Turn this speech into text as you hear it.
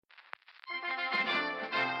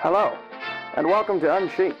Hello, and welcome to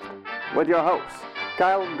Unsheathed with your hosts,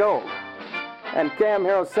 Kyle Gold and Cam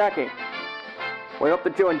Hirosaki. We hope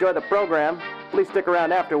that you enjoy the program. Please stick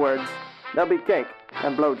around afterwards. There'll be cake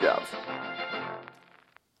and blowjobs.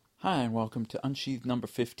 Hi, and welcome to Unsheathed number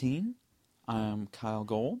 15. I'm Kyle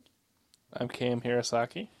Gold. I'm Cam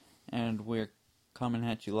Hirosaki. And we're coming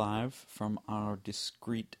at you live from our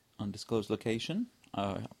discreet, undisclosed location,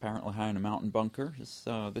 apparently high in a mountain bunker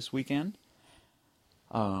this weekend.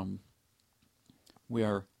 We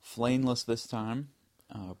are flaneless this time,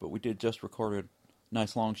 but we did just record a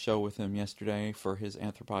nice long show with him yesterday for his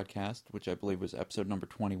Anthropodcast, which I believe was episode number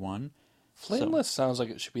 21. Flaneless sounds like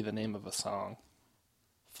it should be the name of a song.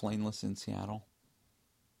 Flaneless in Seattle.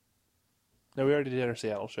 No, we already did our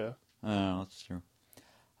Seattle show. Oh, that's true.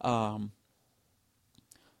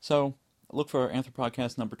 So, look for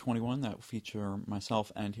Anthropodcast number 21. That will feature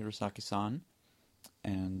myself and Hirosaki-san.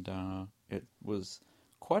 And it was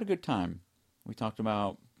quite a good time. We talked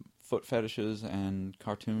about foot fetishes and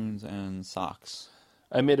cartoons and socks.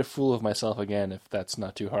 I made a fool of myself again, if that's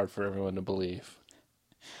not too hard for everyone to believe.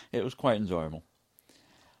 It was quite enjoyable.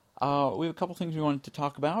 We have a couple things we wanted to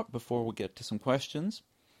talk about before we get to some questions.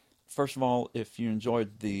 First of all, if you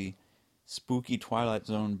enjoyed the spooky Twilight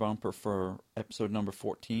Zone bumper for episode number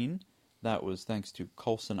 14, that was thanks to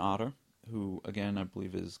Colson Otter, who, again, I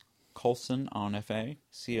believe is Colson on FA,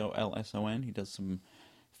 Colson. He does some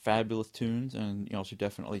fabulous tunes, and you all should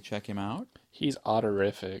definitely check him out. He's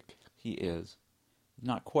otterific. He is.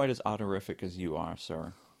 Not quite as otterific as you are,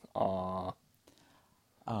 sir. Aww.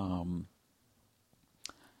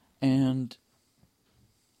 And,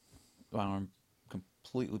 well, I'm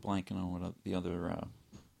completely blanking on what the other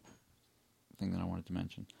thing that I wanted to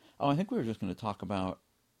mention. Oh, I think we were just going to talk about,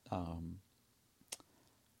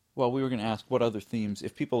 we were going to ask what other themes,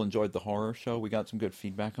 if people enjoyed the horror show. We got some good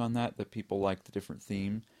feedback on that people liked the different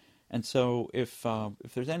theme. And so if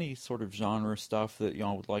there's any sort of genre stuff that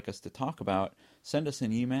y'all would like us to talk about, send us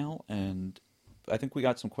an email. And I think we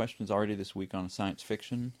got some questions already this week on science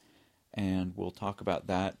fiction, and we'll talk about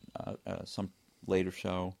that some later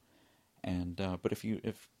show. And but if you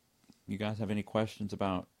guys have any questions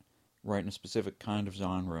about writing a specific kind of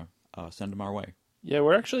genre, send them our way. Yeah,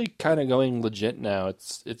 we're actually kind of going legit now.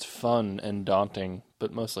 It's fun and daunting,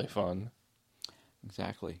 but mostly fun.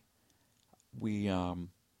 Exactly.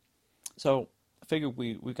 So I figured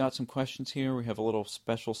we got some questions here. We have a little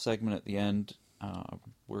special segment at the end.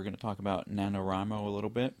 We're going to talk about NaNoWriMo a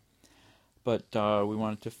little bit, but we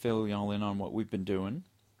wanted to fill y'all in on what we've been doing.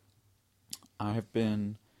 I have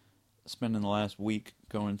been spending the last week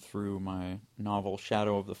going through my novel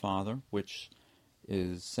Shadow of the Father, which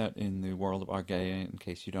is set in the world of Argaea, in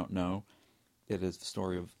case you don't know. It is the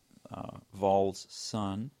story of Vol's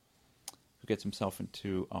son, who gets himself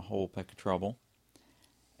into a whole peck of trouble.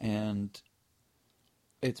 And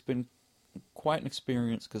it's been quite an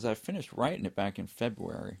experience, because I finished writing it back in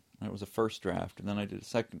February. And it was a first draft, and then I did a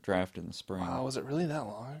second draft in the spring. Wow, was it really that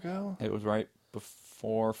long ago? It was right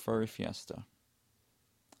before Furry Fiesta.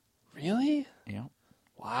 Really? Yeah.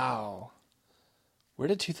 Wow. Where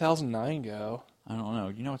did 2009 go? I don't know.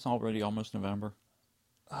 You know, it's already almost November.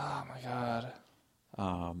 Oh my god.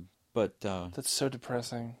 But that's so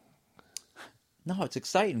depressing. No, it's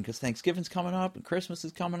exciting because Thanksgiving's coming up and Christmas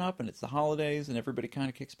is coming up and it's the holidays and everybody kind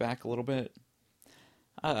of kicks back a little bit.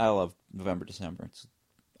 I love November, December. It's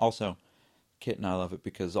also, Kit and I love it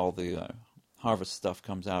because all the harvest stuff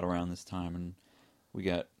comes out around this time, and we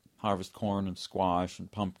get harvest corn and squash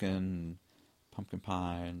and pumpkin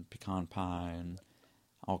pie and pecan pie and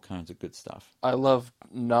all kinds of good stuff. I love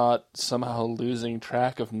not somehow losing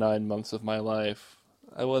track of 9 months of my life.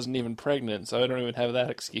 I wasn't even pregnant, so I don't even have that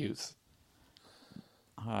excuse.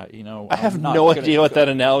 I have no idea what that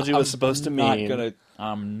analogy was supposed to mean.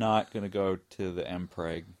 I'm not gonna go to the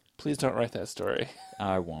MPreg. Please don't write that story.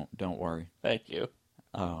 I won't. Don't worry. Thank you.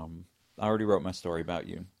 I already wrote my story about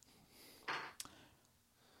you.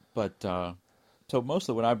 But so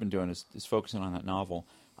mostly what I've been doing is focusing on that novel.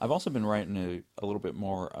 I've also been writing a little bit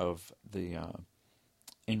more of the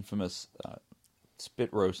infamous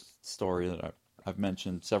spit roast story that I've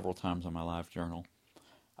mentioned several times on my live journal.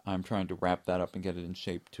 I'm trying to wrap that up and get it in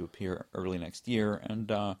shape to appear early next year,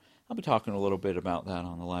 and I'll be talking a little bit about that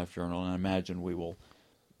on the live journal, and I imagine we will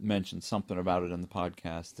mention something about it in the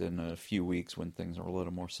podcast in a few weeks when things are a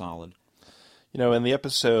little more solid. You know, in the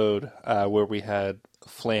episode where we had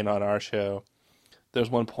Flane on our show, there's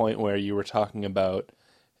one point where you were talking about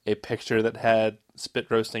a picture that had spit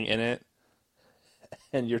roasting in it,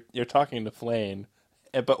 and you're talking to Flane,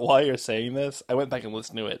 but while you're saying this, I went back and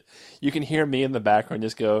listened to it. You can hear me in the background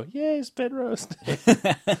just go, "Yay, spit roast!"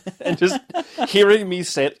 and just hearing me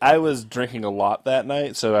say it, I was drinking a lot that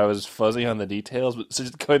night, so I was fuzzy on the details. But so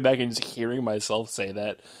just going back and just hearing myself say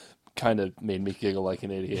that kind of made me giggle like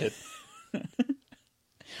an idiot.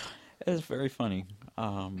 It's very funny.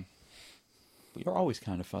 You're always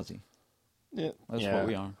kind of fuzzy. Yeah, That's what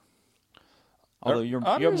we are. Although you're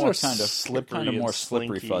more kind of slippery, kind of more and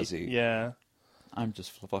slippery slinky. fuzzy. Yeah. I'm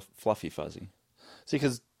just fluffy fuzzy. See,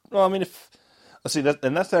 because well, I mean,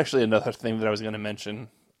 and that's actually another thing that I was going to mention.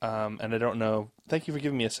 And I don't know. Thank you for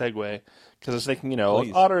giving me a segue, because I was thinking,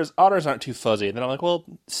 Please. otters aren't too fuzzy. And then I'm like, well,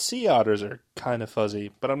 sea otters are kind of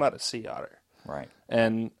fuzzy, but I'm not a sea otter. Right.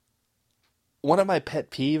 And one of my pet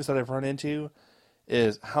peeves that I've run into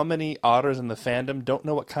is how many otters in the fandom don't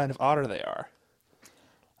know what kind of otter they are.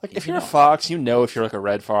 Like, if you're a fox, you know if you're like a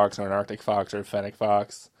red fox or an Arctic fox or a fennec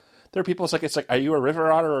fox. There are people, it's like, are you a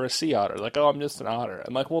river otter or a sea otter? Like, oh, I'm just an otter.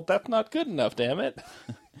 I'm like, well, that's not good enough, damn it.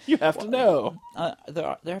 You have to know.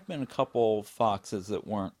 There have been a couple foxes that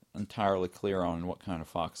weren't entirely clear on what kind of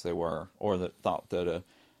fox they were, or that thought that a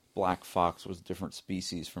black fox was a different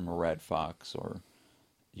species from a red fox, or,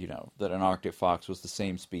 that an Arctic fox was the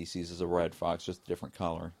same species as a red fox, just a different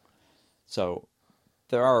color. So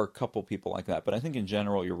there are a couple people like that, but I think in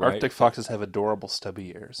general you're right. Arctic foxes have adorable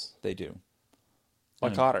stubby ears. They do.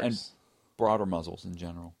 Like otters. And broader muzzles in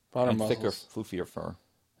general. Broader and muzzles. thicker, floofier fur.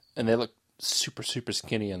 And they look super, super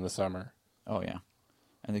skinny in the summer. Oh, yeah.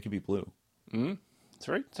 And they could be blue. Mm-hmm.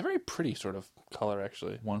 It's a very pretty sort of color,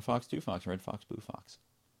 actually. One fox, two fox, red fox, blue fox.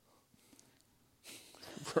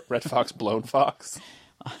 Red fox, blown fox.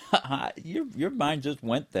 Your mind just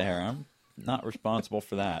went there. I'm not responsible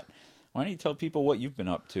for that. Why don't you tell people what you've been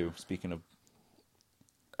up to, speaking of...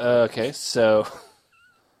 Okay, so...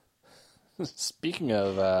 Speaking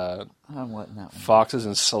of I'm letting that one foxes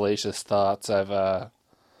and salacious thoughts, I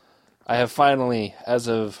have finally, as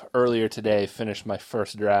of earlier today, finished my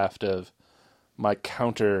first draft of my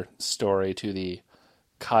counter story to the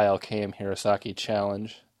Kyle KM Hirosaki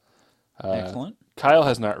challenge. Excellent. Kyle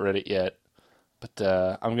has not read it yet, but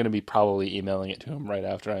I'm going to be probably emailing it to him right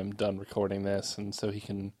after I'm done recording this, and so he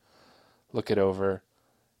can look it over.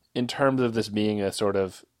 In terms of this being a sort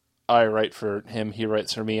of I write for him, he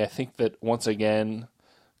writes for me, I think that once again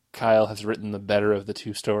Kyle has written the better of the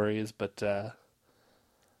two stories, but I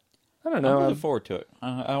don't know. I'm looking forward to it.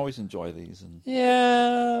 I always enjoy these. And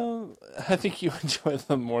yeah, I think you enjoy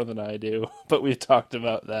them more than I do, but we talked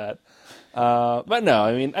about that. But no,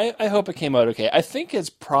 I mean, I hope it came out okay. I think it's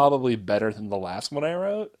probably better than the last one I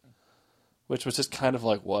wrote, which was just kind of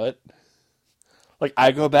like, what? Like,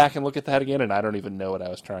 I go back and look at that again, and I don't even know what I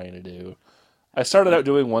was trying to do. I started out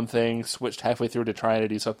doing one thing, switched halfway through to trying to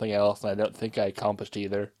do something else, and I don't think I accomplished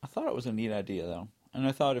either. I thought it was a neat idea, though. And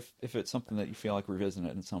I thought if it's something that you feel like revisiting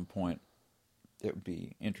it at some point, it would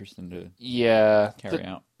be interesting to carry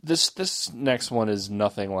out. This next one is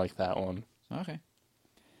nothing like that one. Okay.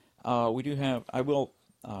 We do have...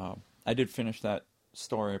 I did finish that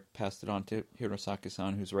story, passed it on to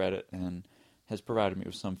Hirosaki-san, who's read it, and has provided me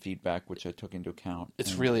with some feedback, which I took into account.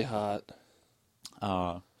 It's really hot.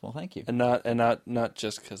 Well, thank you. And not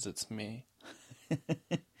just because it's me.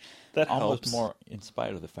 That almost helps. more in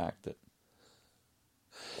spite of the fact that...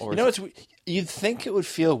 You'd think it would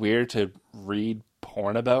feel weird to read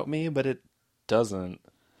porn about me, but it doesn't.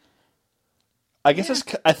 I guess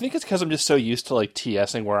I think it's because I'm just so used to like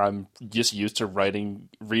TSing, where I'm just used to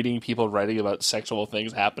reading people writing about sexual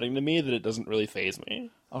things happening to me, that it doesn't really faze me.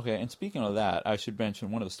 Okay, and speaking of that, I should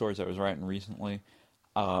mention one of the stories I was writing recently,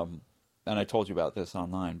 and I told you about this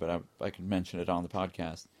online, but I could mention it on the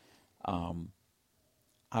podcast. I'm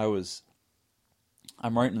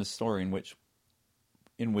writing a story in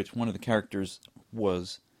which one of the characters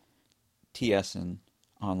was TSing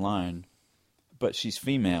online, but she's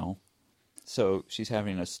female, so she's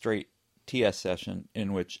having a straight TS session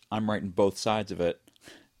in which I'm writing both sides of it.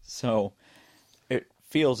 So it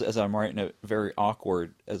feels, as I'm writing it, very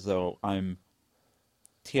awkward, as though I'm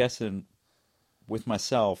TSing with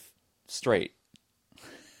myself straight,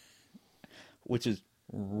 which is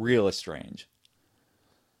really strange.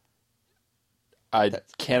 I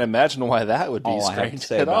can't imagine why that would be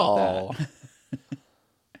strange at all.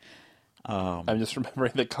 I'm just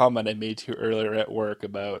remembering the comment I made to you earlier at work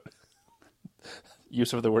about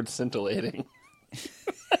use of the word scintillating.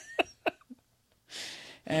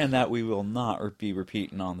 And that we will not be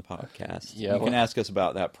repeating on the podcast. Yeah, you can ask us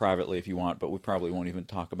about that privately if you want, but we probably won't even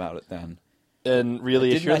talk about it then. And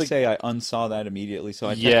really, didn't I say I unsaw that immediately? So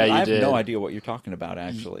I have no idea what you're talking about,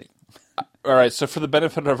 actually. All right, so for the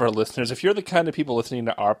benefit of our listeners, if you're the kind of people listening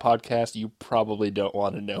to our podcast, you probably don't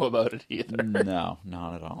want to know about it either. No,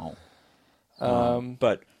 not at all.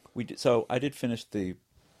 But we did, so I did finish the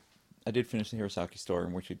did finish the Hirosaki story,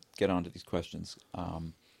 and we should get on to these questions.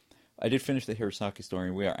 I did finish the Hirosaki story,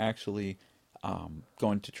 and we are actually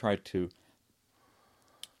going to try to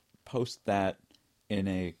post that in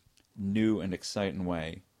a new and exciting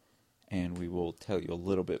way, and we will tell you a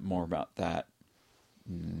little bit more about that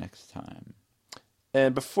next time.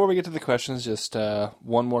 And before we get to the questions, just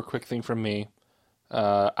one more quick thing from me.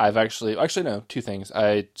 I've actually, no, two things.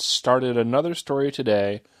 I started another story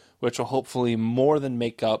today, which will hopefully more than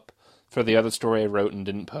make up for the other story I wrote and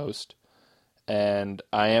didn't post. And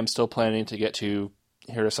I am still planning to get to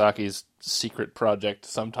Hirosaki's secret project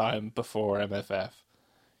sometime before MFF.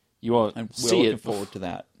 You won't see it. Forward to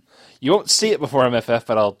that. You won't see it before MFF,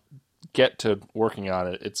 but I'll get to working on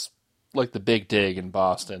it. It's like the Big Dig in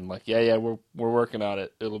Boston. Like, we're working on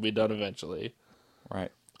it. It'll be done eventually.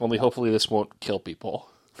 Right. Only hopefully this won't kill people.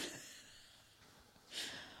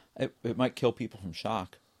 It might kill people from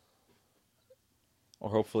shock. Or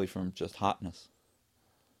hopefully from just hotness.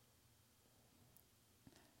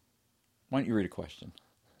 Why don't you read a question?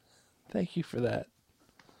 Thank you for that.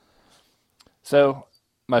 So,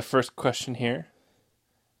 my first question here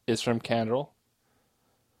is from Candrel.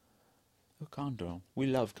 Oh, Condrel. We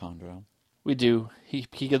love Condrel. We do. He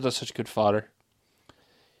gives us such good fodder.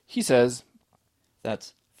 He says...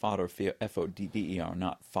 That's fodder, F-O-D-D-E-R,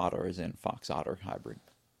 not fodder as in fox-otter hybrid.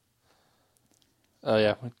 Oh,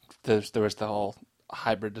 yeah. There was the whole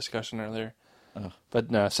hybrid discussion earlier. But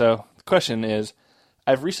no, so the question is,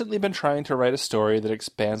 I've recently been trying to write a story that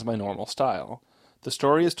expands my normal style. The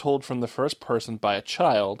story is told from the first person by a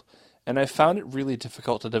child, and I found it really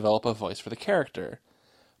difficult to develop a voice for the character.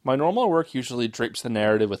 My normal work usually drapes the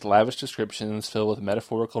narrative with lavish descriptions filled with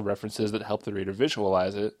metaphorical references that help the reader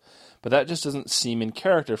visualize it, but that just doesn't seem in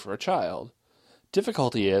character for a child.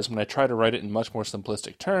 Difficulty is, when I try to write it in much more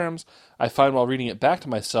simplistic terms, I find while reading it back to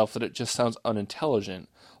myself that it just sounds unintelligent,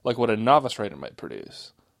 like what a novice writer might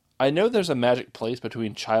produce. I know there's a magic place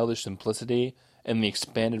between childish simplicity and the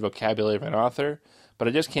expanded vocabulary of an author, but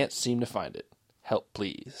I just can't seem to find it. Help,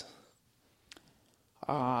 please.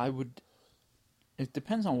 It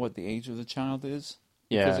depends on what the age of the child is.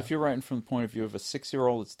 Yeah. Because if you're writing from the point of view of a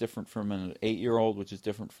 6-year-old, it's different from an 8-year-old, which is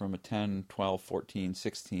different from a 10, 12, 14,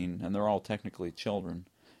 16, and they're all technically children.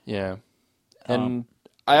 Yeah. And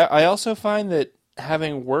I also find that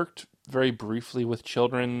having worked very briefly with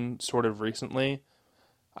children sort of recently,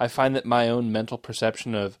 I find that my own mental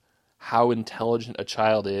perception of how intelligent a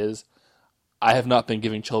child is, I have not been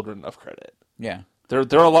giving children enough credit. Yeah. They're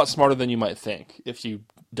a lot smarter than you might think if you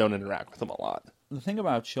don't interact with them a lot. The thing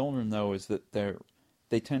about children, though, is that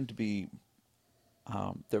they tend to be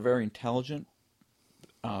they're very intelligent,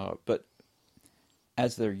 but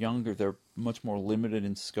as they're younger, they're much more limited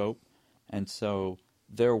in scope, and so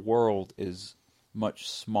their world is much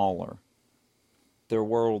smaller. Their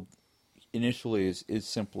world initially is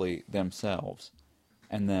simply themselves,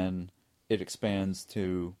 and then it expands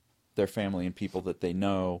to their family and people that they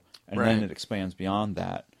know, and then it expands beyond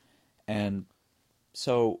that. And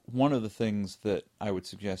so one of the things that I would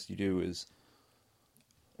suggest you do is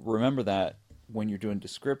remember that when you're doing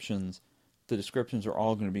descriptions, the descriptions are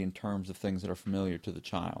all going to be in terms of things that are familiar to the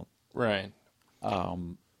child. Right.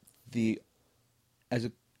 I'm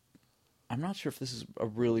not sure if this is a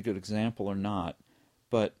really good example or not,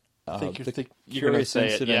 but you're Curious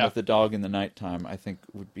say Incident of the Dog in the Nighttime, I think,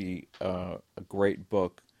 would be a great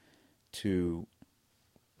book to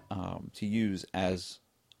use as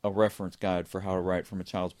a reference guide for how to write from a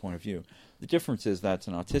child's point of view. The difference is that's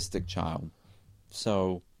an autistic child,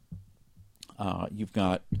 so you've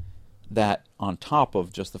got that on top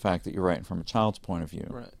of just the fact that you're writing from a child's point of view.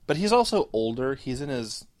 Right. But he's also older. He's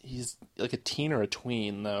like a teen or a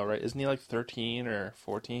tween, though, right? Isn't he like 13 or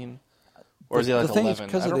 14? Or is he like 11? The thing is,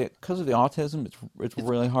 because of the autism, it's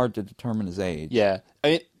really hard to determine his age. Yeah. I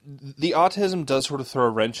mean, the autism does sort of throw a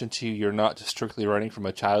wrench into you're not just strictly writing from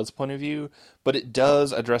a child's point of view, but it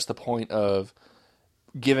does address the point of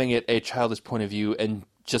giving it a childish point of view and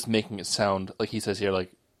just making it sound, like he says here,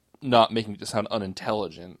 like not making it sound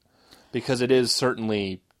unintelligent. Because it is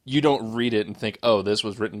certainly, you don't read it and think, oh, this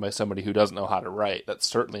was written by somebody who doesn't know how to write. That's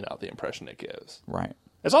certainly not the impression it gives. Right.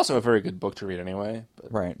 It's also a very good book to read anyway.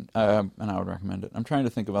 But. Right, and I would recommend it. I'm trying to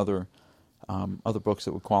think of other books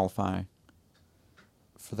that would qualify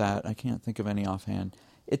for that. I can't think of any offhand.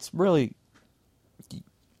 It's really,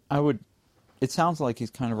 it sounds like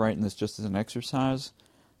he's kind of writing this just as an exercise,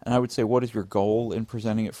 and I would say, what is your goal in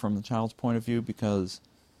presenting it from the child's point of view? Because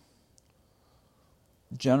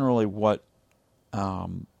generally what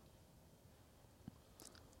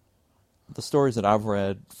the stories that I've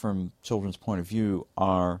read from children's point of view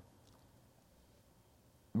are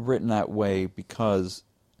written that way because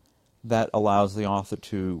that allows the author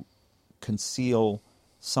to conceal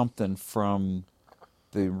something from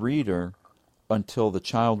the reader until the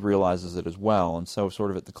child realizes it as well. And so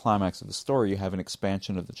sort of at the climax of the story, you have an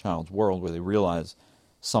expansion of the child's world where they realize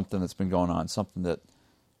something that's been going on, something that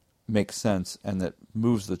makes sense and that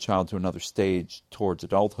moves the child to another stage towards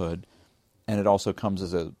adulthood. And it also comes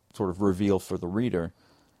as a sort of reveal for the reader.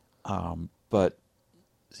 But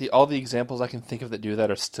see, all the examples I can think of that do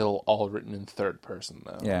that are still all written in third person,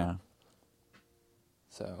 though. yeah.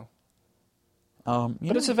 So,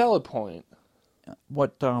 But it's a valid point.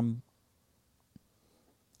 What I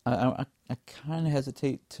kind of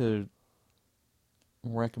hesitate to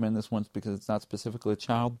recommend this one because it's not specifically a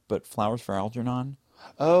child, but Flowers for Algernon.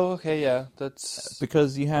 Oh, okay, yeah, that's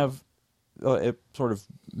Because you have a sort of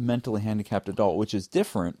mentally handicapped adult, which is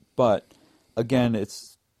different, but again,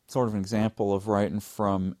 it's sort of an example of writing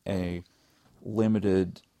from a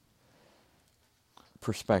limited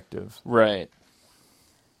perspective. right.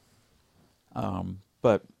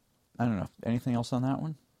 But I don't know. Anything else on that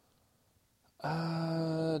one?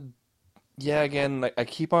 Yeah, again, like, I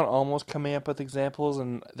keep on almost coming up with examples,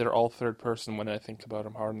 and they're all third person when I think about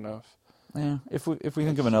them hard enough. Yeah. If we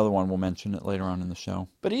think of another one, we'll mention it later on in the show.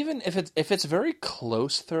 But even if it's very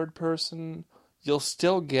close third person, you'll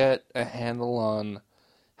still get a handle on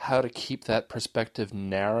how to keep that perspective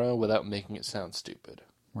narrow without making it sound stupid.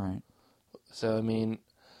 Right. So, I mean,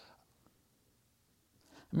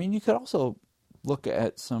 you could also look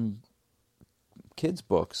at some kids'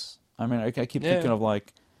 books. I mean, I keep thinking of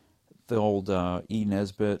like the old E.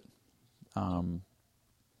 Nesbitt.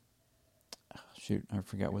 Shoot, I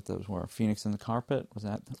forget what those were. Phoenix in the Carpet, was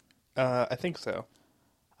that? I think so.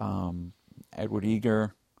 Edward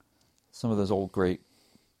Eager. Some of those old great,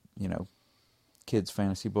 kids'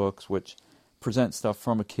 fantasy books, which present stuff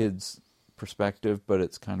from a kid's perspective, but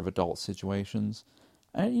it's kind of adult situations.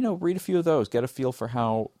 And, read a few of those. Get a feel for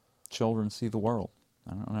how children see the world.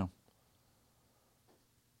 I don't know.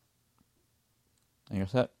 You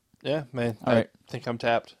set? Yeah, man. All right. I think I'm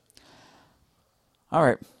tapped. All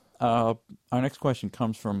right. Our next question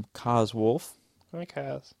comes from Kaz Wolf. Hi,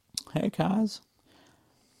 Kaz. Hey, Kaz.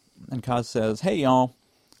 And Kaz says, hey, y'all.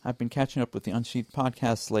 I've been catching up with the Unsheathed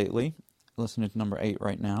podcasts lately, listening to number 8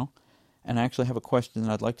 right now, and I actually have a question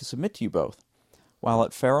that I'd like to submit to you both. While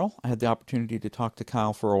at Farrell, I had the opportunity to talk to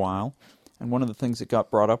Kyle for a while, and one of the things that got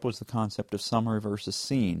brought up was the concept of summary versus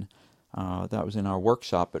scene. That was in our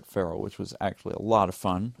workshop at Farrell, which was actually a lot of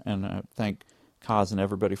fun, and I thank Kaz and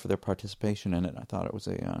everybody for their participation in it. I thought it was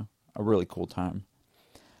a really cool time.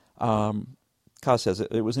 Kaz says,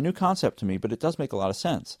 it was a new concept to me, but it does make a lot of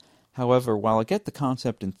sense. However, while I get the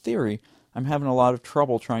concept in theory, I'm having a lot of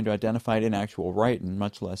trouble trying to identify it in actual writing,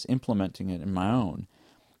 much less implementing it in my own.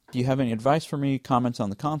 Do you have any advice for me, comments on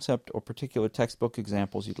the concept, or particular textbook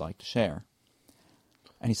examples you'd like to share?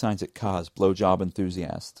 And he signs it Kaz, blowjob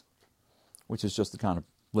enthusiast, which is just the kind of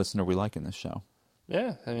listener we like in this show.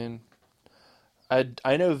 Yeah, I mean,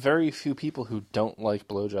 I know very few people who don't like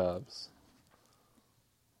blowjobs.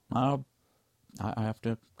 I have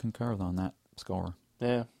to concur on that score.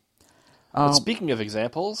 Yeah. But speaking of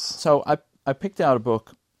examples, so I picked out a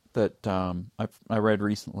book that I read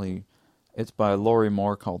recently. It's by Laurie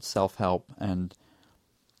Moore called Self-Help, and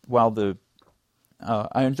while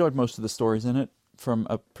I enjoyed most of the stories in it from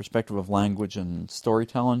a perspective of language and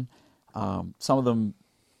storytelling, some of them,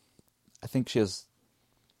 I think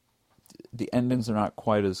the endings are not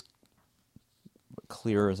quite as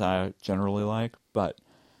clear as I generally like, but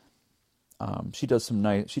she does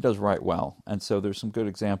write well, and so there's some good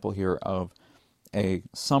example here of a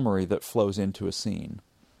summary that flows into a scene.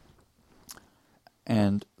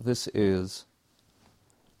 And this is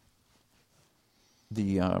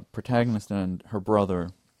the protagonist and her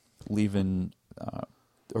brother leaving,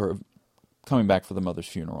 or coming back for the mother's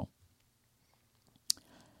funeral.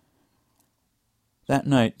 That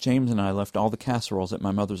night, James and I left all the casseroles at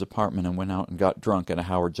my mother's apartment and went out and got drunk at a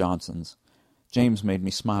Howard Johnson's. James made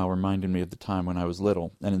me smile, reminding me of the time when I was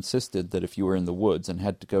little, and insisted that if you were in the woods and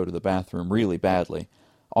had to go to the bathroom really badly,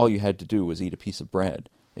 all you had to do was eat a piece of bread.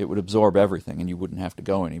 It would absorb everything and you wouldn't have to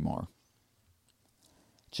go anymore.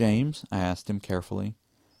 James, I asked him carefully,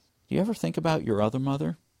 do you ever think about your other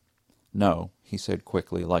mother? No, he said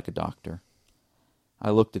quickly, like a doctor.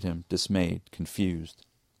 I looked at him, dismayed, confused.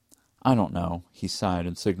 I don't know, he sighed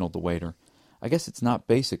and signaled the waiter. I guess it's not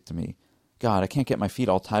basic to me. God, I can't get my feet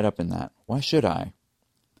all tied up in that. Why should I?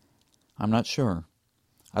 I'm not sure.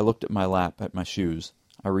 I looked at my lap, at my shoes.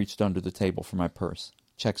 I reached under the table for my purse.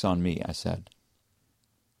 Check's on me, I said.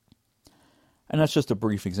 And that's just a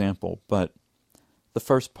brief example, but the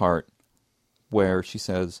first part, where she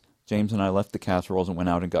says, James and I left the casseroles and went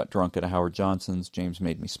out and got drunk at a Howard Johnson's. James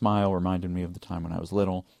made me smile, reminded me of the time when I was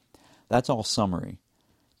little. That's all summary.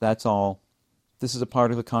 That's all. This is a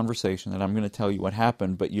part of the conversation that I'm going to tell you what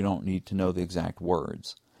happened, but you don't need to know the exact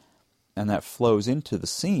words. And that flows into the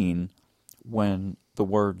scene when the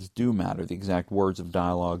words do matter. The exact words of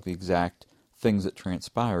dialogue, the exact things that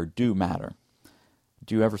transpire do matter.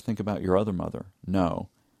 Do you ever think about your other mother? No.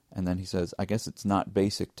 And then he says, I guess it's not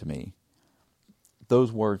basic to me.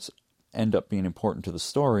 Those words end up being important to the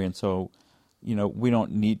story, and so, we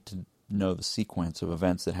don't need to know the sequence of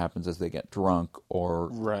events that happens as they get drunk,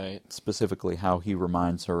 or specifically how he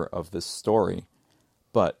reminds her of this story.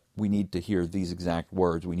 But we need to hear these exact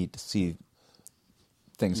words. We need to see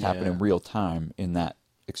things happen in real time in that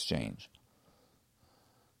exchange.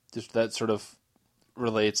 Just that sort of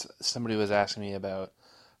relates. Somebody was asking me about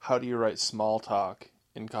how do you write small talk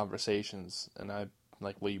in conversations, and I'm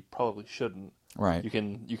like, well, you probably shouldn't. Right. You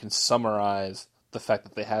can summarize the fact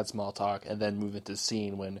that they had small talk and then move into the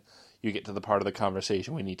scene when you get to the part of the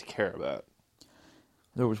conversation we need to care about.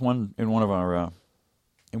 There was one in one of our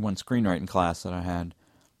in one screenwriting class that I had.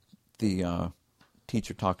 The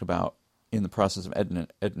teacher talked about in the process of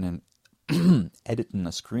editing a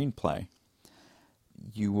screenplay.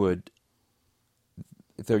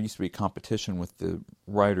 There used to be a competition with the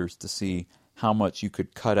writers to see how much you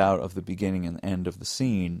could cut out of the beginning and end of the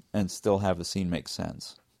scene and still have the scene make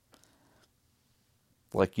sense.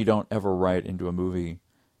 Like, you don't ever write into a movie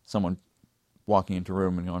someone walking into a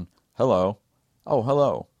room and going, hello. Oh,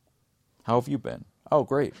 hello. How have you been? Oh,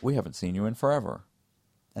 great. We haven't seen you in forever.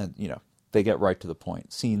 And, they get right to the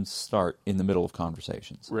point. Scenes start in the middle of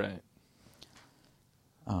conversations. Right.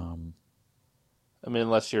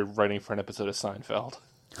 Unless you're writing for an episode of Seinfeld.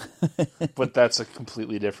 But that's a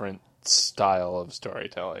completely different style of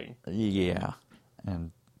storytelling. Yeah.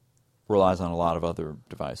 And relies on a lot of other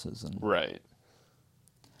devices. Right.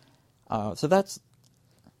 So that's,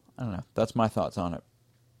 I don't know, that's my thoughts on it.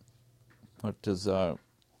 What does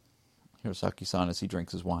Hirosaki-san as he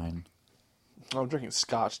drinks his wine? I'm drinking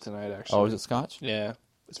scotch tonight, actually. Oh, is it scotch? Yeah.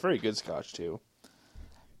 It's very good scotch, too.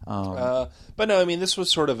 But no, this was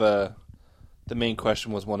sort of the main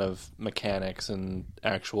question was one of mechanics and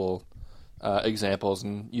actual examples,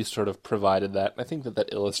 and you sort of provided that. I think that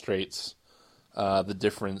illustrates the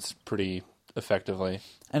difference pretty effectively.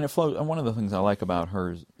 And it flows. And one of the things I like about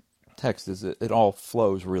her text is that it all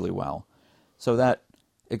flows really well. So that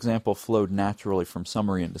example flowed naturally from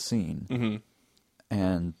summary into scene. Mm-hmm.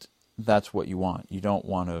 And that's what you want. You don't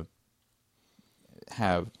want to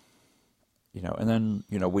have, and then,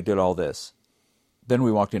 we did all this. Then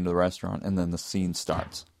we walked into the restaurant, and then the scene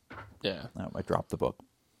starts. Yeah. I dropped the book.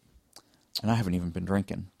 And I haven't even been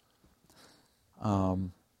drinking.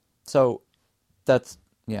 So that's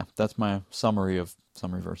my summary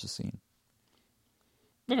versus scene.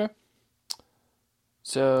 Okay.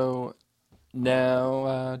 So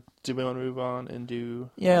now, do we want to move on and do...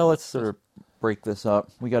 Yeah, let's sort of break this up.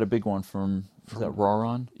 We got a big one from, is that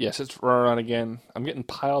Roron? Yes, it's Roron again. I'm getting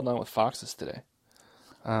piled on with foxes today.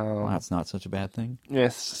 Well, that's not such a bad thing.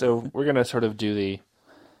 Yes, so we're going to sort of do the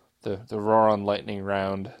Roron lightning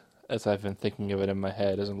round as I've been thinking of it in my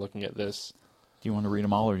head as I'm looking at this. Do you want to read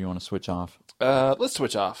them all, or do you want to switch off? Let's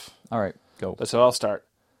switch off. All right, go. So I'll start.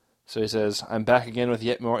 So he says, I'm back again with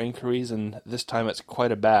yet more inquiries, and this time it's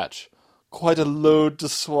quite a batch. Quite a load to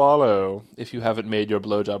swallow, if you haven't made your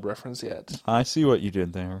blowjob reference yet. I see what you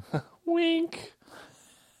did there. Wink.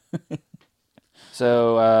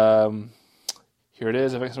 So, here it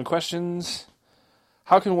is. I've got some questions.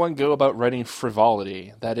 How can one go about writing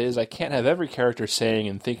frivolity? That is, I can't have every character saying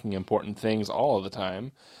and thinking important things all of the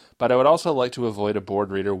time, but I would also like to avoid a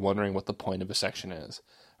bored reader wondering what the point of a section is.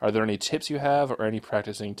 Are there any tips you have or any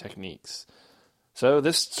practicing techniques? So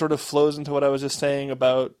this sort of flows into what I was just saying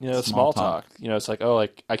about, small talk. It's like,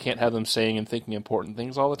 I can't have them saying and thinking important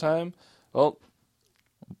things all the time. Well,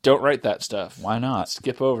 don't write that stuff. Why not?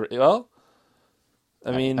 Skip over it. Well,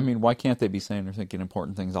 I mean, why can't they be saying or thinking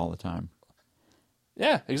important things all the time?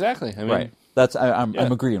 Yeah, exactly. Right.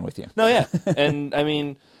 I'm agreeing with you. No, yeah.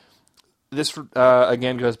 And this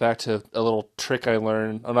again goes back to a little trick I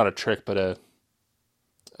learned. Oh, not a trick, but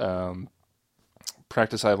a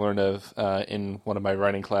practice I learned of in one of my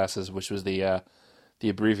writing classes, which was the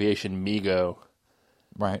abbreviation MEGO.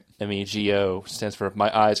 Right. MEGO stands for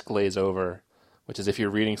My Eyes Glaze Over, which is if you're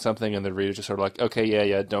reading something and the reader's just sort of like, okay,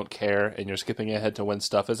 yeah, don't care, and you're skipping ahead to when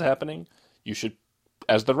stuff is happening, you should,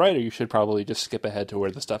 as the writer, you should probably just skip ahead to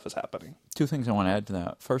where the stuff is happening. Two things I want to add to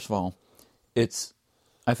that. First of all,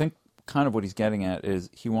 I think kind of what he's getting at is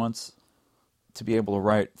he wants to be able to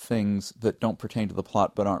write things that don't pertain to the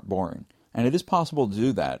plot but aren't boring. And it is possible to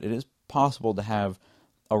do that. It is possible to have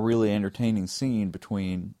a really entertaining scene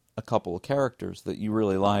between a couple of characters that you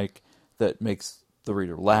really like, that makes the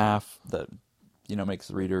reader laugh, that makes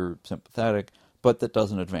the reader sympathetic, but that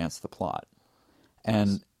doesn't advance the plot.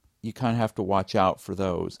 And you kind of have to watch out for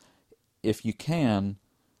those. If you can,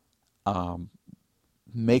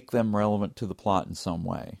 make them relevant to the plot in some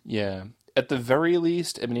way. Yeah. At the very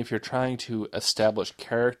least, I mean, if you're trying to establish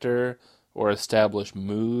character or establish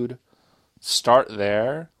mood, start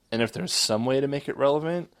there. And if there's some way to make it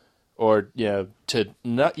relevant, or, you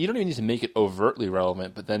don't even need to make it overtly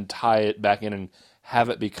relevant, but then tie it back in and have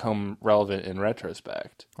it become relevant in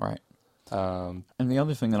retrospect. Right. And the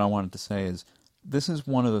other thing that I wanted to say is, this is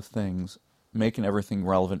one of the things, making everything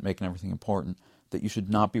relevant, making everything important, that you should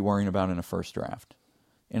not be worrying about in a first draft.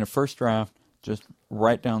 In a first draft, just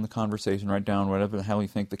write down the conversation, write down whatever the hell you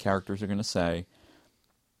think the characters are going to say.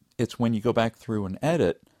 It's when you go back through and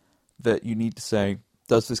edit that you need to say,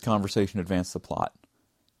 does this conversation advance the plot?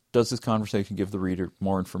 Does this conversation give the reader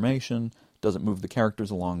more information? Does it move the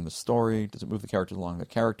characters along the story? Does it move the characters along the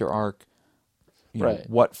character arc? Right.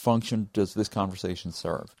 What function does this conversation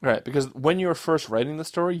serve? Right, because when you're first writing the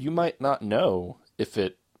story, you might not know if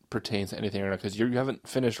it pertains to anything or not, because you haven't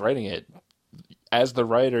finished writing it. As the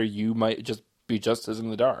writer, you might just be just as in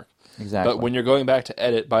the dark. Exactly. But when you're going back to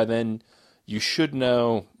edit, by then, you should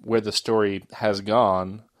know where the story has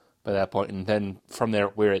gone by that point, and then from there,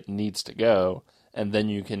 where it needs to go, and then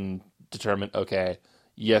you can determine, okay,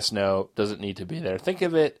 yes, no, does it need to be there? Think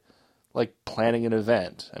of it like planning an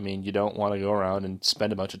event. I mean, you don't want to go around and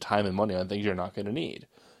spend a bunch of time and money on things you're not going to need.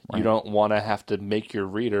 Right. You don't want to have to make your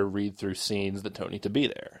reader read through scenes that don't need to be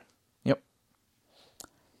there. Yep.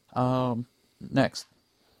 Next,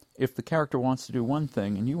 if the character wants to do one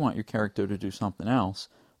thing and you want your character to do something else,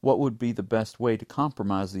 what would be the best way to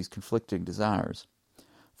compromise these conflicting desires?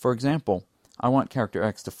 For example, I want character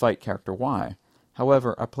X to fight character Y.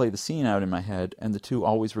 However, I play the scene out in my head and the two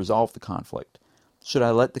always resolve the conflict. Should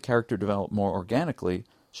I let the character develop more organically?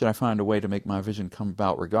 Should I find a way to make my vision come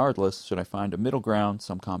about regardless? Should I find a middle ground,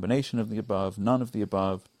 some combination of the above, none of the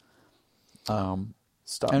above?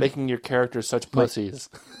 Stop making your characters such pussies.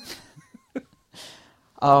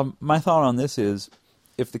 My thought on this is,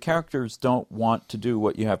 if the characters don't want to do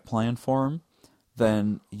what you have planned for them,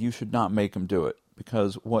 then you should not make them do it.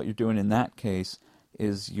 Because what you're doing in that case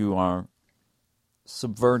is you are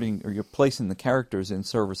subverting, or you're placing the characters in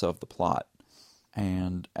service of the plot.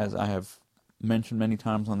 And as I have mentioned many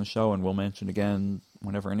times on the show, and will mention again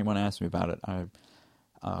whenever anyone asks me about it, I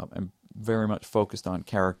am very much focused on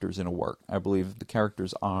characters in a work. I believe the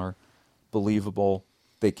characters are believable,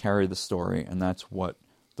 they carry the story, and that's what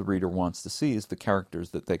the reader wants to see, is the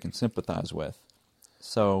characters that they can sympathize with.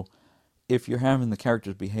 So if you're having the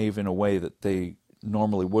characters behave in a way that they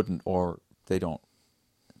normally wouldn't, or they don't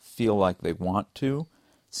feel like they want to,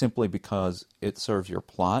 simply because it serves your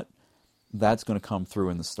plot, that's going to come through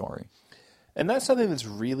in the story. And that's something that's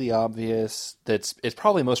really obvious, it's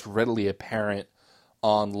probably most readily apparent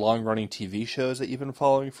on long-running TV shows that you've been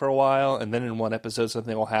following for a while, and then in one episode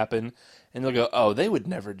something will happen, and they'll go, oh, they would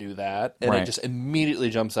never do that. And right. It just immediately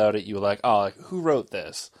jumps out at you like, oh, like, who wrote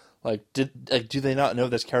this? Do they not know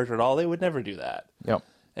this character at all? They would never do that. Yep.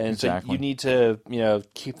 And exactly. So you need to,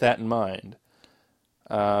 keep that in mind.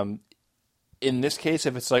 In this case,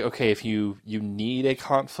 if it's like, okay, if you need a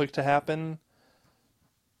conflict to happen,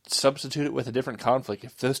 substitute it with a different conflict.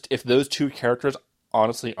 If those two characters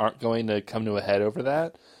honestly aren't going to come to a head over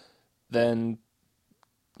that, then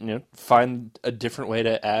find a different way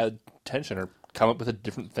to add tension, or come up with a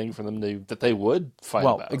different thing for them that they would fight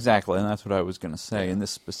about. Well, exactly, and that's what I was going to say. In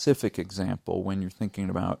this specific example, when you're thinking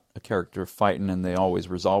about a character fighting and they always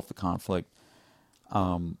resolve the conflict,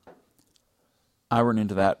 I run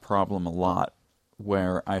into that problem a lot,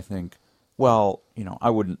 where I think, well, I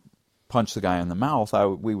wouldn't punch the guy in the mouth.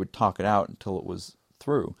 We would talk it out until it was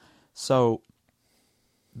through. So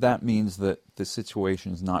that means that the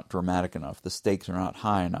situation is not dramatic enough. The stakes are not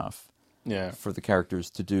high enough for the characters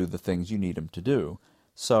to do the things you need them to do.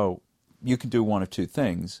 So you can do one of two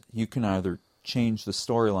things. You can either change the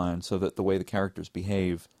storyline so that the way the characters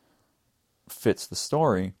behave fits the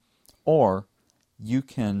story, or you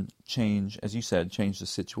can change, as you said, change the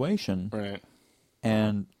situation, right,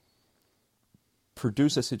 and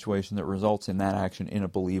produce a situation that results in that action in a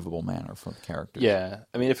believable manner for the characters. Yeah,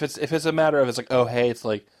 I mean, if it's a matter of, it's like, oh, hey, it's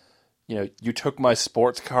like, you took my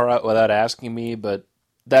sports car out without asking me, but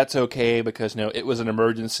that's okay because it was an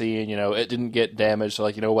emergency and it didn't get damaged,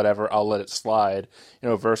 so whatever, I'll let it slide.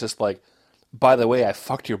 Versus like, by the way, I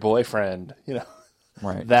fucked your boyfriend.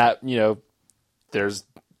 Right. That there's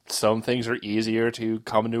some things are easier to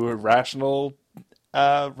come to a rational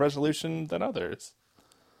resolution than others.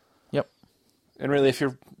 Yep. And really, if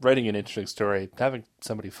you're writing an interesting story, having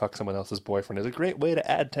somebody fuck someone else's boyfriend is a great way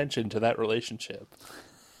to add tension to that relationship.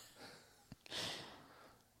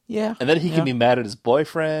 Yeah. And then he can be mad at his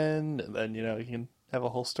boyfriend, and then, you can have a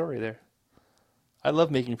whole story there. I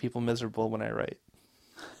love making people miserable when I write.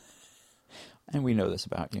 And we know this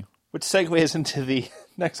about you. Which segues into the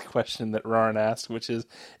next question that Ron asked, which is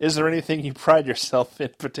there anything you pride yourself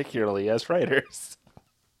in particularly as writers?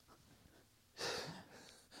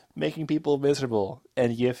 Making people miserable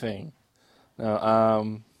and yiffing.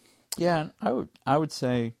 No, Yeah, I would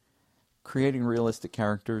say creating realistic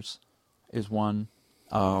characters is one.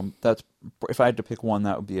 That's if I had to pick one,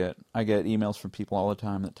 that would be it. I get emails from people all the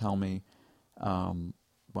time that tell me,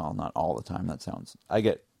 well, not all the time. I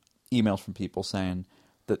get emails from people saying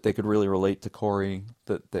that they could really relate to Corey,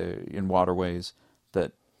 that they in Waterways,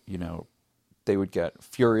 that they would get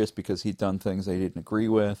furious because he'd done things they didn't agree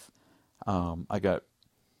with. I got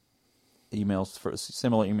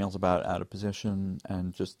similar emails about Out of Position,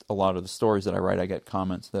 and just a lot of the stories that I write, I get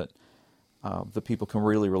comments that the people can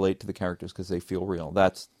really relate to the characters because they feel real.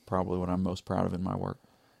 That's probably what I'm most proud of in my work.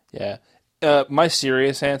 Yeah. My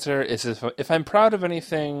serious answer is if I'm proud of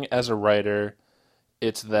anything as a writer,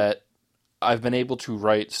 it's that I've been able to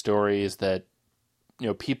write stories that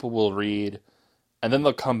people will read, and then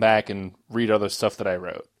they'll come back and read other stuff that I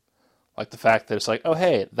wrote. Like the fact that it's like, oh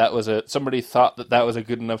hey, somebody thought that was a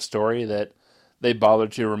good enough story that they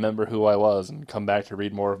bothered to remember who I was and come back to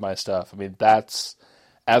read more of my stuff. I mean, that's,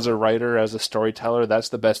 as a writer, as a storyteller, that's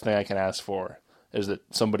the best thing I can ask for, is that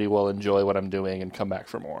somebody will enjoy what I'm doing and come back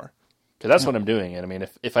for more. Because that's what I'm doing. And I mean,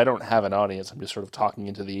 if I don't have an audience, I'm just sort of talking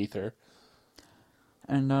into the ether.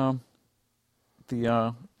 And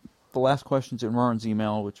the last question's in Ron's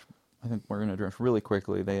email, which I think we're going to address really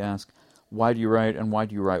quickly. They ask, why do you write, and why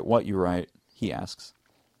do you write what you write? He asks.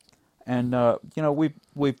 And,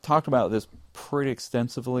 we've talked about this pretty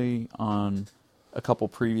extensively on a couple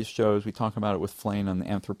previous shows. We talked about it with Flane on the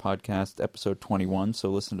Anthrop podcast, episode 21, so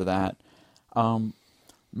listen to that.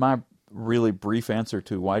 My really brief answer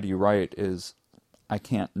to why do you write is I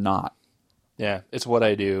can't not. Yeah, it's what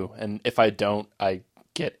I do, and if I don't, I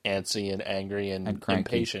get antsy and angry and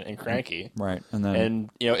impatient and cranky. Right, and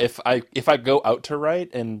if I go out to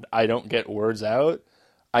write and I don't get words out,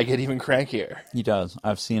 I get even crankier. He does.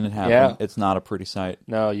 I've seen it happen. Yeah. It's not a pretty sight.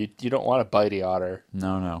 No, you don't want a bitey otter.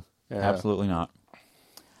 No, yeah. Absolutely not.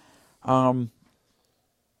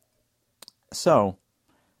 So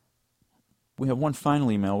we have one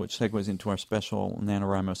final email which segues into our special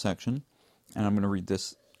NaNoWriMo section, and I'm going to read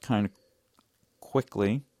this kind of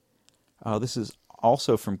quickly. This is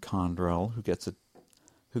also from Condrell,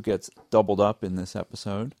 who gets doubled up in this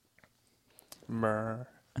episode.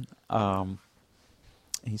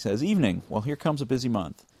 He says, "Evening. Well, here comes a busy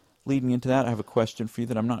month. Leading into that, I have a question for you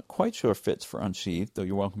that I'm not quite sure fits for Unsheathed, though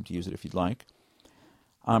you're welcome to use it if you'd like.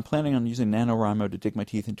 I'm planning on using NaNoWriMo to dig my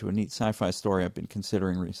teeth into a neat sci-fi story I've been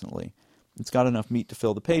considering recently. It's got enough meat to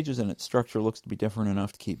fill the pages, and its structure looks to be different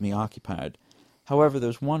enough to keep me occupied. However,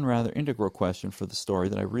 there's one rather integral question for the story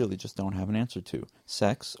that I really just don't have an answer to.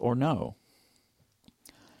 Sex or no?"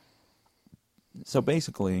 So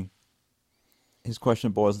basically, his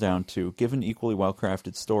question boils down to, given equally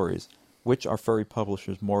well-crafted stories, which are furry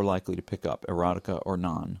publishers more likely to pick up, erotica or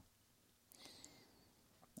non?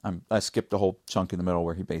 I skipped a whole chunk in the middle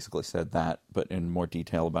where he basically said that, but in more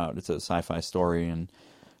detail about it's a sci-fi story, and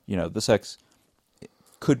the sex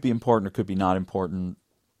could be important or could be not important.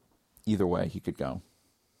 Either way, he could go.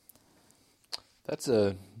 That's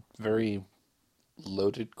a very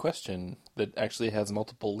loaded question that actually has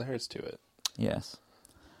multiple layers to it. Yes.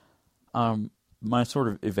 My sort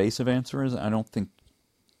of evasive answer is I don't think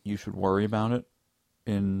you should worry about it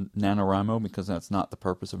in NaNoWriMo because that's not the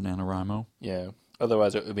purpose of NaNoWriMo. Yeah.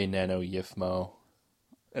 Otherwise it would be NaNoYifmo,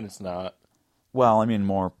 and it's not. Well, I mean,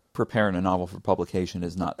 more preparing a novel for publication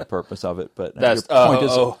is not the purpose of it, but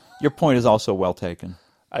your point is also well taken.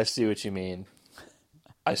 I see what you mean.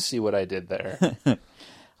 I see what I did there.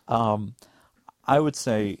 I would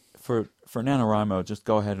say for NaNoWriMo, just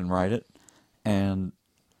go ahead and write it, and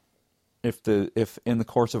if in the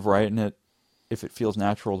course of writing it, if it feels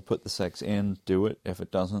natural to put the sex in, do it. If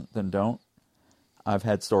it doesn't, then don't. I've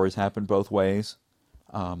had stories happen both ways.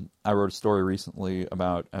 I wrote a story recently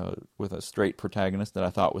about with a straight protagonist that I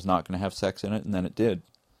thought was not going to have sex in it, and then it did.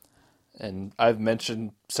 And I've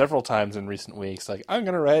mentioned several times in recent weeks, like, I'm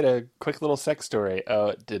going to write a quick little sex story. Oh,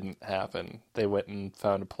 it didn't happen. They went and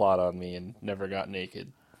found a plot on me and never got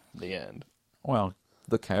naked. The end. Well,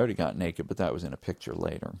 the coyote got naked, but that was in a picture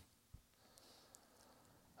later.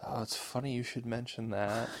 Oh, it's funny you should mention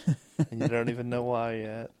that. And you don't even know why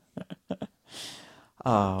yet.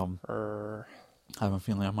 I have a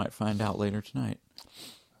feeling I might find out later tonight.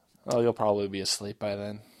 Oh, you'll probably be asleep by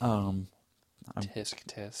then. Tisk.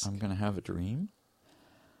 Tisk. I'm going to have a dream.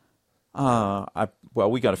 We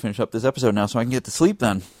got to finish up this episode now so I can get to sleep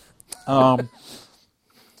then.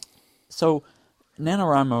 So,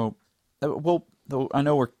 NaNoWriMo,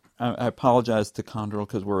 I apologize to Condrel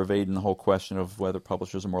because we're evading the whole question of whether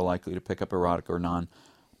publishers are more likely to pick up erotica or non.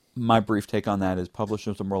 My brief take on that is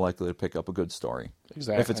publishers are more likely to pick up a good story.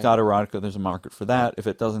 Exactly. If it's got erotica, there's a market for that. If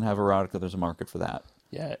it doesn't have erotica, there's a market for that.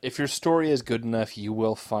 Yeah, if your story is good enough, you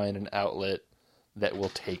will find an outlet that will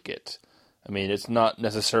take it. I mean, it's not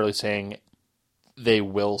necessarily saying they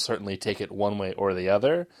will certainly take it one way or the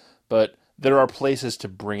other, but there are places to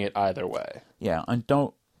bring it either way. Yeah, and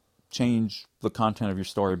don't change the content of your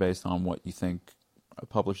story based on what you think a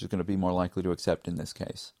publisher is going to be more likely to accept in this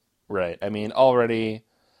case. Right. I mean, already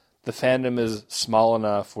the fandom is small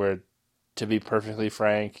enough where, to be perfectly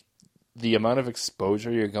frank, the amount of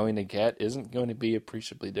exposure you're going to get isn't going to be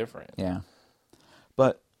appreciably different. Yeah.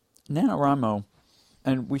 But NaNoWriMo,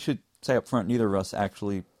 and we should say up front, neither of us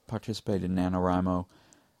actually participated in NaNoWriMo,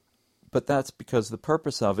 but that's because the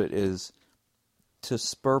purpose of it is to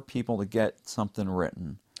spur people to get something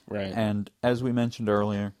written. Right. And as we mentioned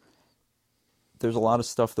earlier, there's a lot of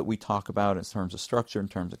stuff that we talk about in terms of structure, in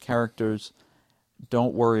terms of characters.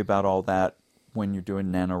 Don't worry about all that when you're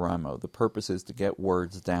doing NaNoWriMo. The purpose is to get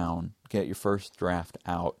words down, get your first draft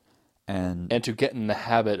out, and to get in the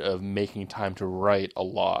habit of making time to write a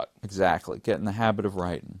lot. Exactly. Get in the habit of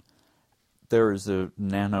writing. There is a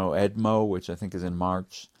NaNoEdmo, which I think is in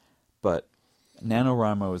March, but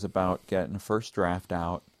NaNoWriMo is about getting a first draft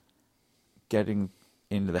out, getting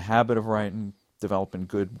into the habit of writing, developing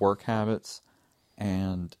good work habits,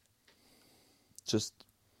 and just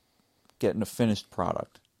getting a finished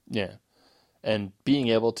product. Yeah. And being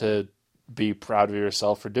able to be proud of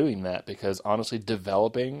yourself for doing that, because honestly,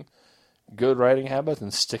 developing good writing habits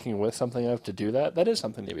and sticking with something enough to do that is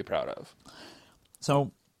something to be proud of.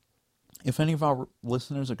 So, if any of our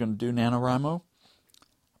listeners are going to do NaNoWriMo,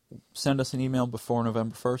 send us an email before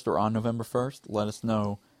November 1st or on November 1st. Let us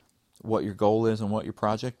know what your goal is and what your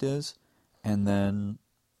project is, and then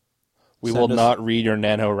we will not read your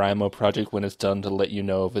NaNoWriMo project when it's done to let you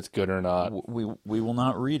know if it's good or not. We will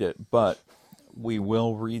not read it, but we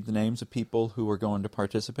will read the names of people who are going to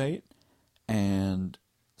participate, and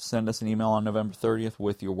send us an email on November 30th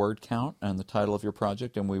with your word count and the title of your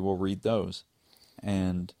project, and we will read those.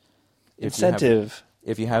 And incentive.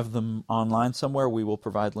 If you have them online somewhere, we will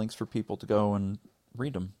provide links for people to go and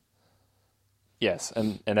read them. Yes,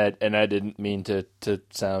 and I didn't mean to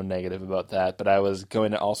sound negative about that, but I was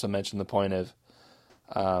going to also mention the point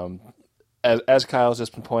of, as Kyle's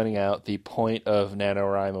just been pointing out, the point of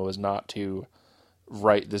NaNoWriMo is not to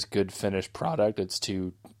write this good finished product. It's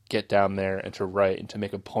to get down there and to write and to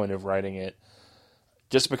make a point of writing it.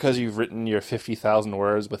 Just because you've written your 50,000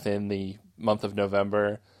 words within the month of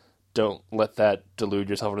November, don't let that delude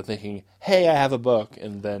yourself into thinking, hey, I have a book,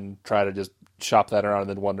 and then try to just shop that around and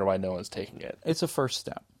then wonder why no one's taking it. It's a first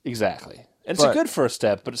step. Exactly. And it's a good first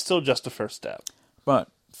step, but it's still just a first step. But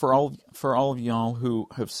for all of y'all who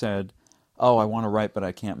have said, oh, I want to write, but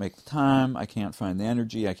I can't make the time, I can't find the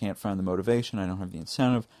energy, I can't find the motivation, I don't have the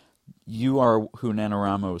incentive, you are who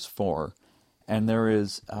NaNoWriMo is for. And there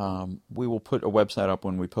is, we will put a website up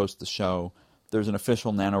when we post the show. There's an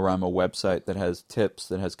official NaNoWriMo website that has tips,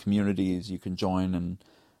 that has communities you can join,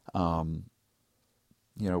 and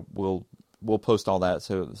we'll post all that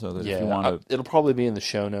so that if you want to, it'll probably be in the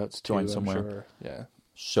show notes too. Join somewhere. I'm sure. Yeah,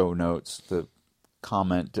 show notes, the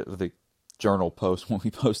comment, the journal post when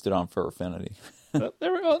we post it on Fur Affinity. There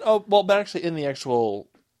we go. Oh well, but actually in the actual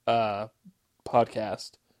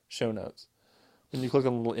podcast show notes, when you click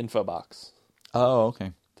on the little info box. Oh,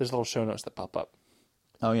 okay. There's little show notes that pop up.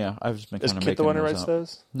 Oh yeah, I've just been kind of making. Is Kit the one who writes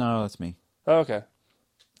those? No, that's me. Oh, okay.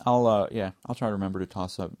 I'll try to remember to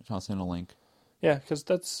toss in a link. Yeah, because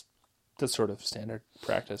that's sort of standard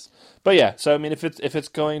practice. But yeah, so I mean, if it's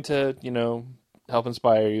going to help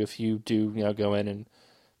inspire you, if you do go in and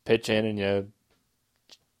pitch in and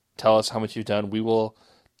tell us how much you've done, we will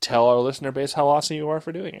tell our listener base how awesome you are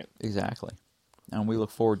for doing it. Exactly, and we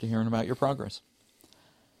look forward to hearing about your progress.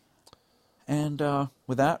 And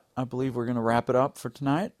with that, I believe we're going to wrap it up for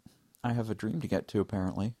tonight. I have a dream to get to,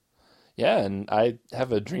 apparently. Yeah, and I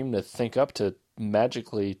have a dream to think up to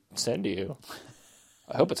magically send to you.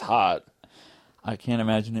 I hope it's hot. I can't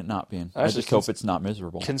imagine it not being. I just hope it's not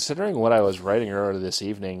miserable. Considering what I was writing earlier this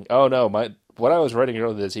evening, what I was writing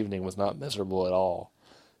earlier this evening was not miserable at all.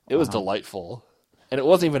 It was delightful. And it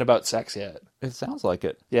wasn't even about sex yet. It sounds like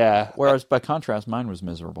it. Yeah. Whereas, by contrast, mine was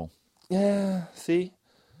miserable. Yeah, see?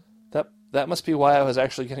 That must be why I was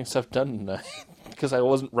actually getting stuff done tonight. Because I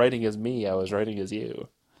wasn't writing as me, I was writing as you.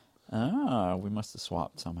 Ah, we must have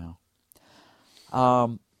swapped somehow.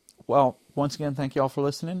 Well, once again, thank you all for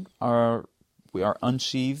listening. We are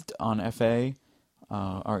Unsheathed on FA.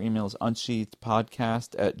 Our email is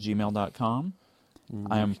unsheathedpodcast@gmail.com.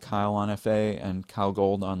 I am Kyle on FA and Kyle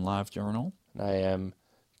Gold on LiveJournal. I am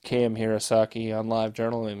Cam Hirosaki on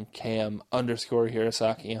LiveJournal and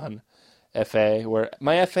Cam_Hirosaki on FA, where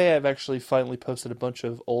my FA I've actually finally posted a bunch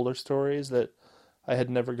of older stories that I had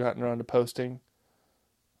never gotten around to posting.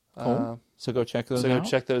 Cool. So go check those out. So go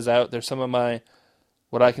check those out. There's some of my,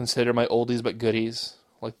 what I consider my oldies but goodies,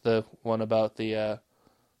 like the one about the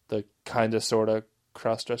kind of sort of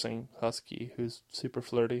cross-dressing husky who's super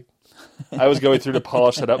flirty. I was going through to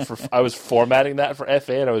polish it up I was formatting that for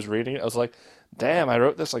FA and I was reading it. I was like, damn, I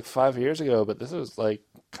wrote this like 5 years ago, but this is like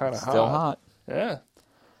kind of hot. Still hot. Yeah.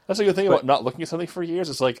 That's a good thing about not looking at something for years.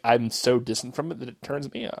 It's like I'm so distant from it that it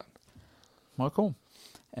turns me on. Well, cool.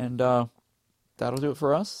 And that'll do it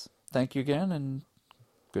for us. Thank you again, and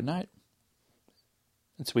good night.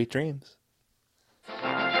 And sweet dreams.